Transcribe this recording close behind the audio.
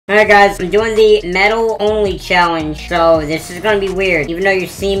Alright guys, I'm doing the metal only challenge, so this is gonna be weird. Even though you're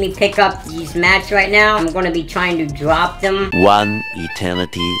seeing me pick up these mats right now, I'm gonna be trying to drop them. One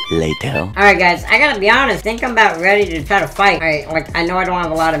eternity later. Alright guys, I gotta be honest, I think I'm about ready to try to fight. Alright, like, I know I don't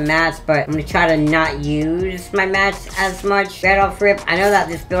have a lot of mats, but I'm gonna try to not use my mats as much. Right off rip, I know that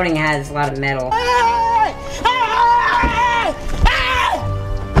this building has a lot of metal.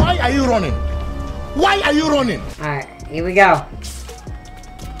 Why are you running? Why are you running? Alright, here we go.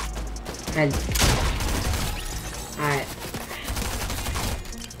 Alright.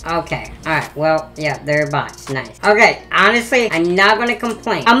 Okay. Alright. Well, yeah, they're bots. Nice. Okay. Honestly, I'm not gonna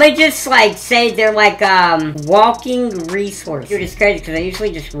complain. I'm gonna just, like, say they're, like, walking resources. Dude, it's crazy, because I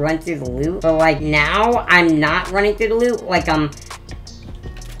usually just run through the loot. But, like, now, I'm not running through the loot. Like,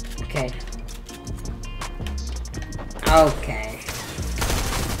 okay. Okay.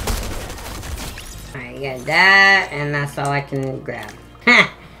 Alright, yeah, that, and that's all I can grab.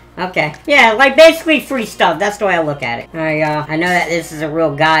 Ha! Okay. Yeah, like basically free stuff. That's the way I look at it. Alright, y'all. I know that this is a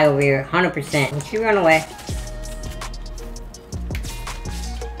real guy over here. 100%. Don't you run away.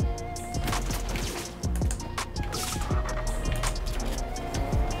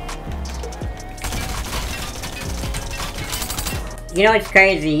 You know, it's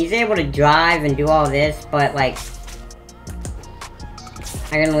crazy. He's able to drive and do all this, but like,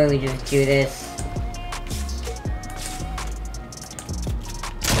 I can literally just do this.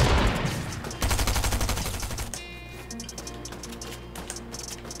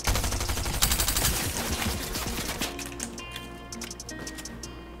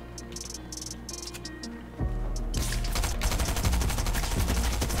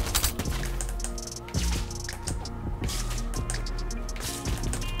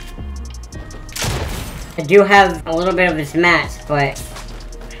 I do have a little bit of his mats, but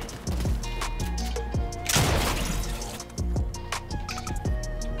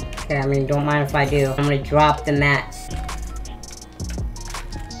okay, I mean, don't mind if I do. I'm gonna drop the mats.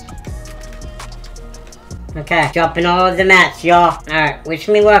 Okay, dropping all of the mats, y'all. Alright, wish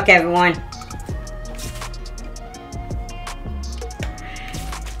me luck, everyone.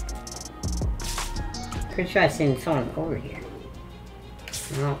 Pretty sure I seen someone over here.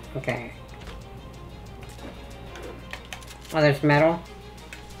 No, okay. Oh, there's metal.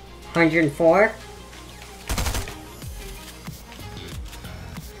 104.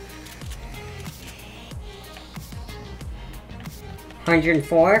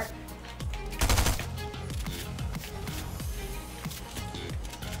 $104.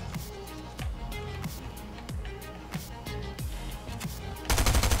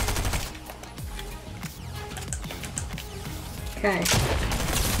 Okay.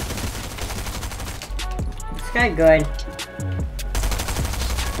 This guy good.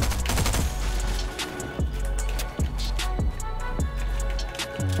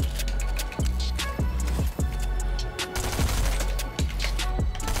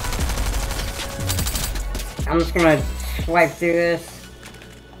 I'm just gonna swipe through this.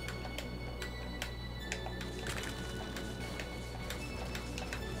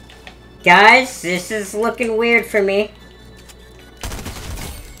 Guys, this is looking weird for me.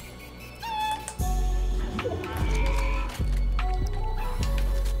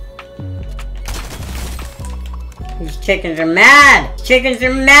 These chickens are mad! Chickens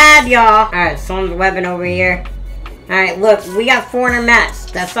are mad, y'all! Alright, someone's webbing over here. Alright, look, we got 400 mats.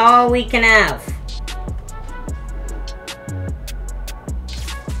 That's all we can have.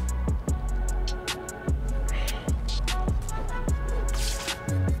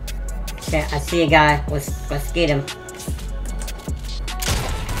 Okay, I see a guy. Let's get him.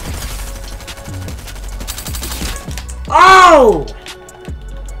 Oh!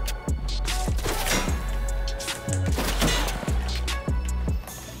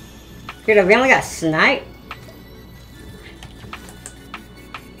 Dude, we only got sniped.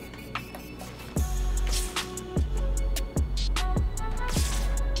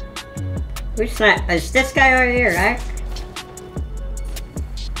 We sniped. It's this guy right here, right?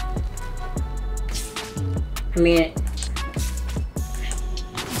 I mean,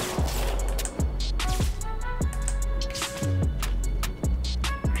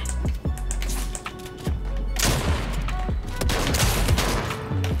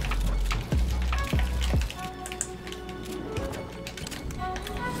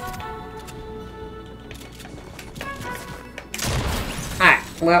 alright,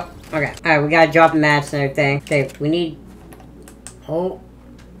 well, okay. Alright, we gotta drop mats and everything. Okay, we need... Oh.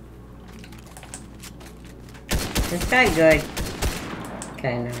 This guy good.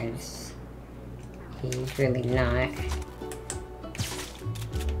 Okay, nice. He's really not.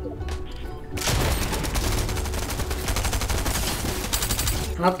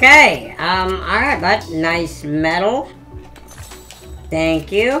 Okay, alright, bud. Nice metal.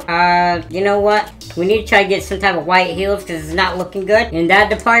 Thank you. You know what? We need to try to get some type of white heels because it's not looking good in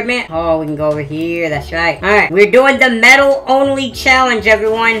that department. Oh, we can go over here. That's right. Alright, we're doing the metal only challenge,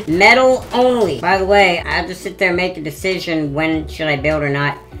 everyone. Metal only. By the way, I have to sit there and make a decision when should I build or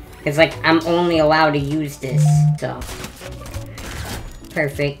not. Because, like, I'm only allowed to use this. So,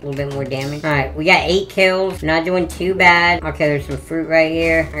 perfect. A little bit more damage. Alright, we got 8 kills. Not doing too bad. Okay, there's some fruit right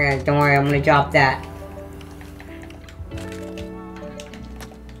here. Alright, don't worry. I'm going to drop that.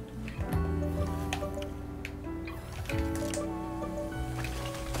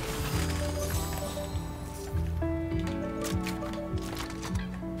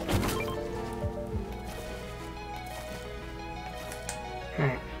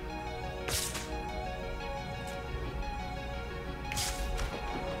 Alright.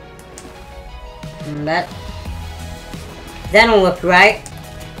 That don't look right.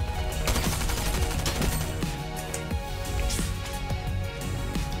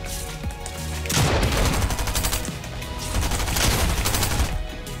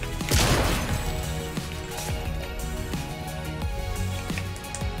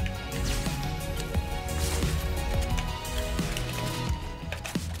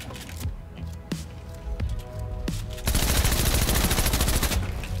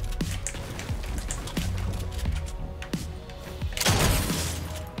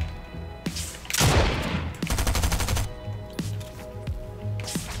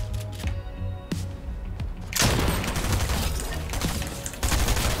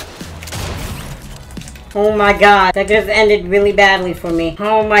 Oh my god, that could have ended really badly for me.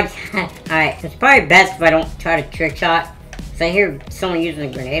 Oh my god. Alright, it's probably best if I don't try to trick shot. Because I hear someone using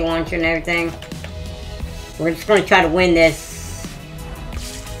a grenade launcher and everything. We're just going to try to win this.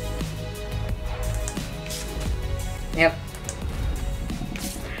 Yep.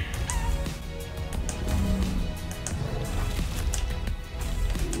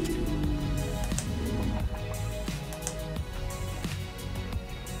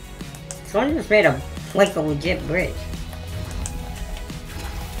 Someone just made like a legit bridge.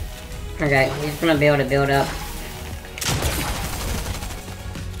 Okay, he's gonna be able to build up.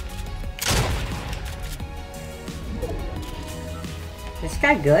 This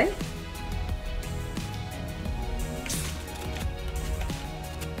guy good?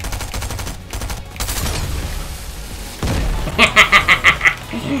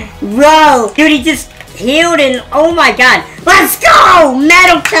 Bro! Dude, he just healed and oh my god. Let's go!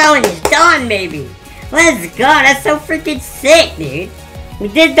 Metal challenge done, baby! Let's go! That's so freaking sick, dude! We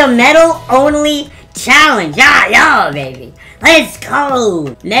did the metal only challenge! Yeah, baby! Let's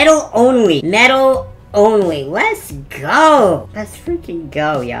go! Metal only! Metal only! Let's go! Let's freaking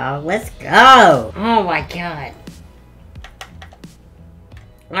go, y'all! Let's go! Oh my god!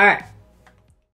 Alright.